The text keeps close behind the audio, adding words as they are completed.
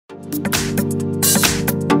Here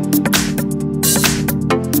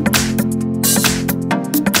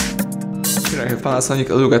I have PANASONIC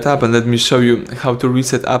Eluga Tapp, and let me show you how to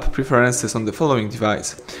reset app preferences on the following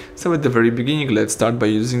device. So at the very beginning, let's start by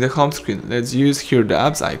using the home screen. Let's use here the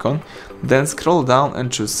apps icon, then scroll down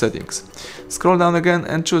and choose settings. Scroll down again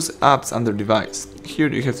and choose apps under device. Here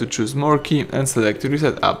you have to choose more key and select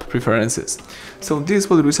reset app preferences. So this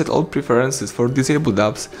will reset all preferences for disabled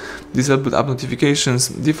apps, disabled app notifications,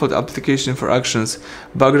 default application for actions,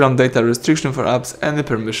 background data restriction for apps, and the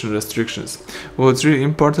permission restrictions. What's really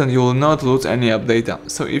important, you will not lose any app data.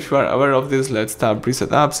 So if you are aware of this, let's tap reset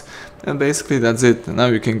apps, and basically that's it. Now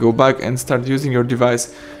you can go back and start using your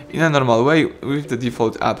device in a normal way with the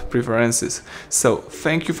default app preferences. So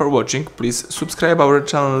thank you for watching. Please subscribe our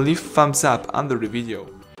channel, leave thumbs up under the video.